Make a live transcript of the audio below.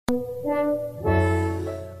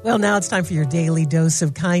Well, now it's time for your daily dose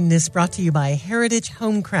of kindness, brought to you by Heritage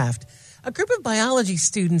Homecraft. A group of biology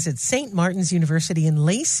students at St. Martin's University in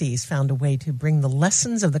Lacey's found a way to bring the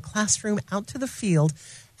lessons of the classroom out to the field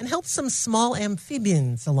and help some small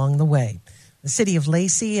amphibians along the way. The City of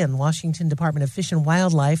Lacey and Washington Department of Fish and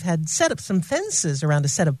Wildlife had set up some fences around a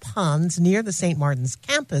set of ponds near the St. Martin's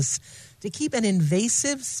campus to keep an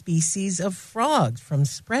invasive species of frogs from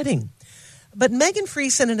spreading. But Megan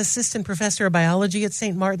Friesen, an assistant professor of biology at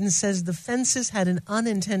St. Martin's, says the fences had an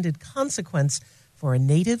unintended consequence for a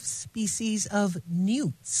native species of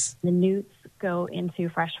newts. The newts go into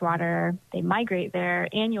freshwater. They migrate there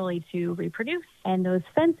annually to reproduce. And those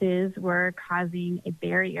fences were causing a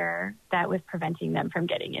barrier that was preventing them from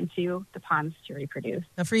getting into the ponds to reproduce.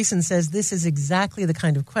 Now, Friesen says this is exactly the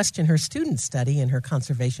kind of question her students study in her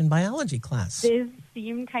conservation biology class. This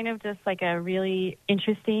seemed kind of just like a really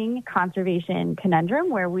interesting conservation conundrum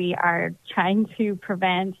where we are trying to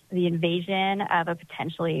prevent the invasion of a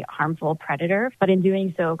potentially harmful predator, but in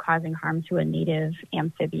doing so, causing harm to a native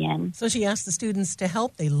amphibian. So she asked the students to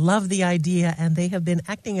help. They love the idea, and they have been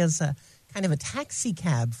acting as a kind of a taxi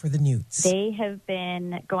cab for the newts. They have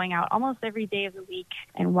been going out almost every day of the week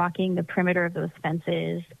and walking the perimeter of those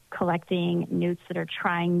fences, collecting newts that are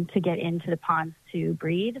trying to get into the ponds to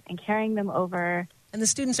breed and carrying them over. And the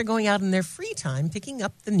students are going out in their free time, picking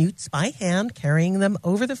up the newts by hand, carrying them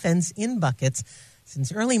over the fence in buckets.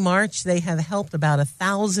 Since early March, they have helped about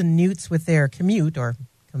 1,000 newts with their commute.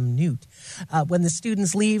 When the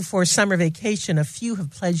students leave for summer vacation, a few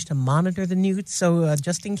have pledged to monitor the newts, so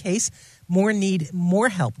just in case, more need more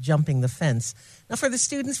help jumping the fence. Now, for the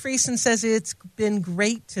students, Friesen says it's been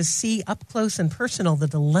great to see up close and personal the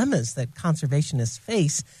dilemmas that conservationists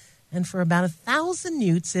face. And for about 1,000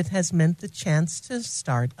 newts, it has meant the chance to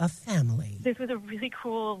start a family. This was a really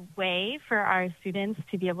cool way for our students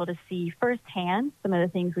to be able to see firsthand some of the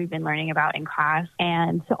things we've been learning about in class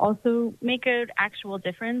and to also make an actual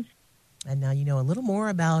difference. And now you know a little more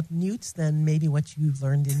about newts than maybe what you've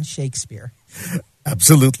learned in Shakespeare.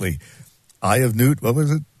 Absolutely. Eye of Newt, what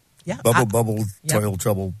was it? Yeah. Bubble, toil,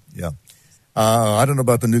 trouble. Yeah. I don't know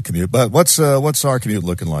about the new commute, but what's our commute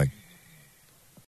looking like?